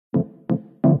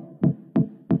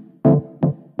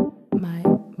My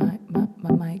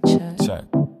mic check. Check.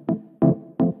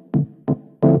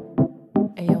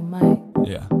 Ayo, mic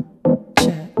Yeah.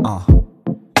 check.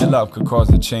 Your love could cause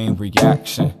a chain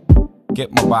reaction.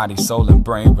 Get my body, soul, and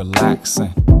brain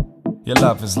relaxing. Your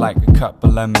love is like a cup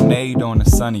of lemonade on a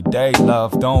sunny day.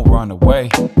 Love, don't run away.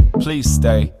 Please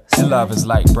stay. Your love is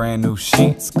like brand new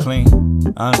sheets, clean,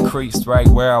 uncreased, right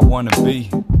where I wanna be.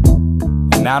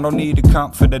 And I don't need a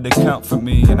comforter to comfort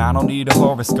me, and I don't need a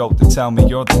horoscope to tell me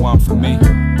you're the one for me.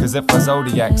 Cause if our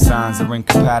zodiac signs are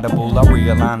incompatible, I'll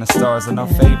realign the stars in our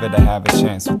favor to have a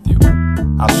chance with you.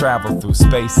 I'll travel through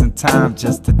space and time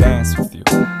just to dance with you.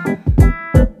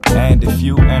 And if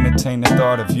you entertain the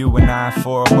thought of you and I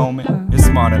for a moment, you're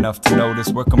smart enough to notice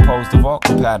we're composed of all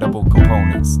compatible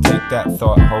components. Take that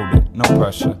thought, hold it, no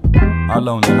pressure. Our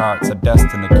lonely hearts are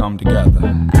destined to come together.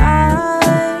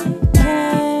 I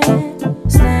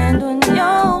can't stand when you're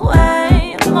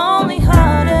away. I'm only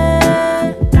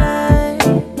hearted, babe.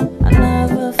 I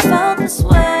never felt this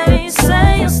way.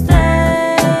 Say you'll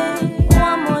stay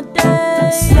one more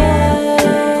day.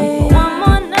 Stay one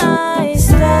more night.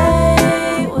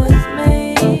 Stay with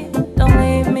me. Don't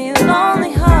leave me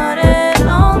lonely hearted,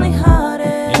 lonely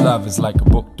hearted. Your love is like a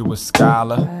book to a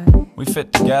scholar. We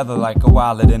fit together like a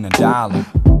wallet and a dollar.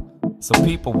 So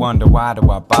people wonder, why do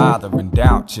I bother and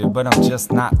doubt you? But I'm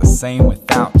just not the same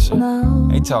without you. No.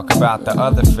 They talk about the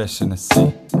other fish in the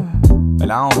sea, but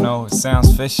I don't know, it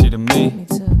sounds fishy to me. Me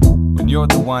too. When you're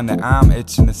the one that I'm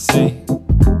itching to see.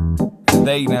 And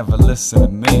they never listen to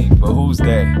me, but who's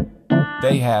they?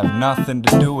 They have nothing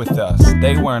to do with us.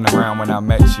 They weren't around when I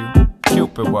met you.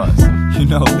 Cupid was. You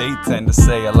know they tend to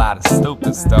say a lot of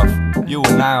stupid stuff. You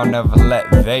and I'll never let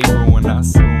they ruin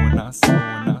us, ruin us,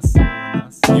 ruin us, ruin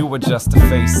us. You were just a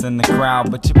face in the crowd,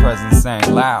 but your presence ain't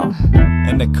loud.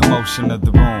 In the commotion of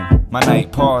the room, my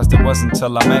night paused. It wasn't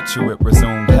till I met you it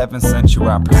resumed. Heaven sent you,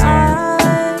 I presume.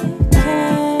 I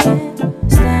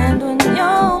can't stand when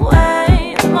you're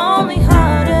away. I'm only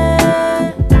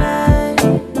hearted, babe.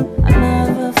 I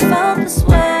never felt this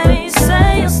way.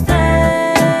 Say you'll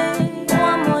stay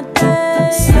one more day.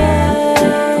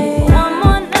 Stay one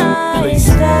more night. Please.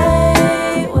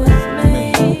 Stay with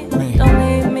me. Don't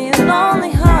leave me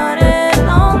lonely hearted,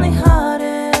 lonely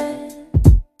hearted.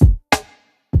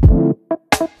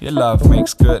 Your love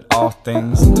makes good all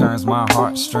things and turns my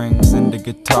heartstrings into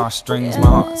guitar strings. My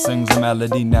heart sings a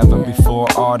melody never before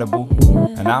audible,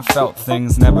 and I felt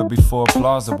things never before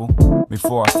plausible.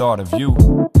 Before I thought of you,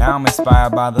 now I'm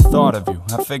inspired by the thought of you.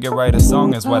 I figure write a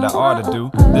song is what I ought to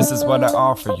do. This is what I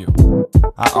offer you.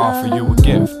 I offer you a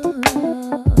gift.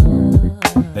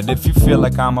 That if you feel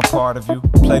like I'm a part of you,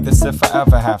 play this if I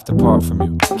ever have to part from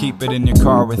you. Keep it in your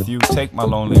car with you, take my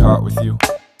lonely heart with you.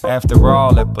 After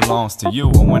all, it belongs to you,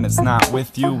 and when it's not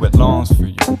with you, it longs for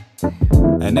you.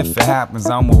 And if it happens,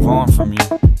 I'll move on from you.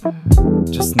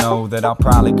 Just know that I'll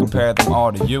probably compare them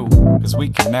all to you, cause we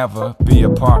can never be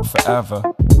apart forever.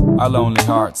 Our lonely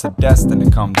hearts are destined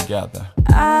to come together.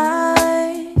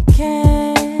 I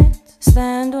can't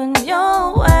stand when you're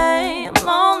away. I'm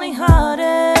lonely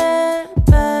hearted,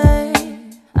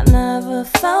 babe. I never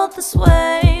felt this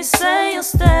way. Say you'll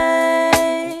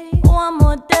stay one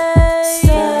more day.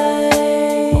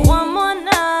 Stay one more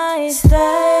night.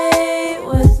 Stay.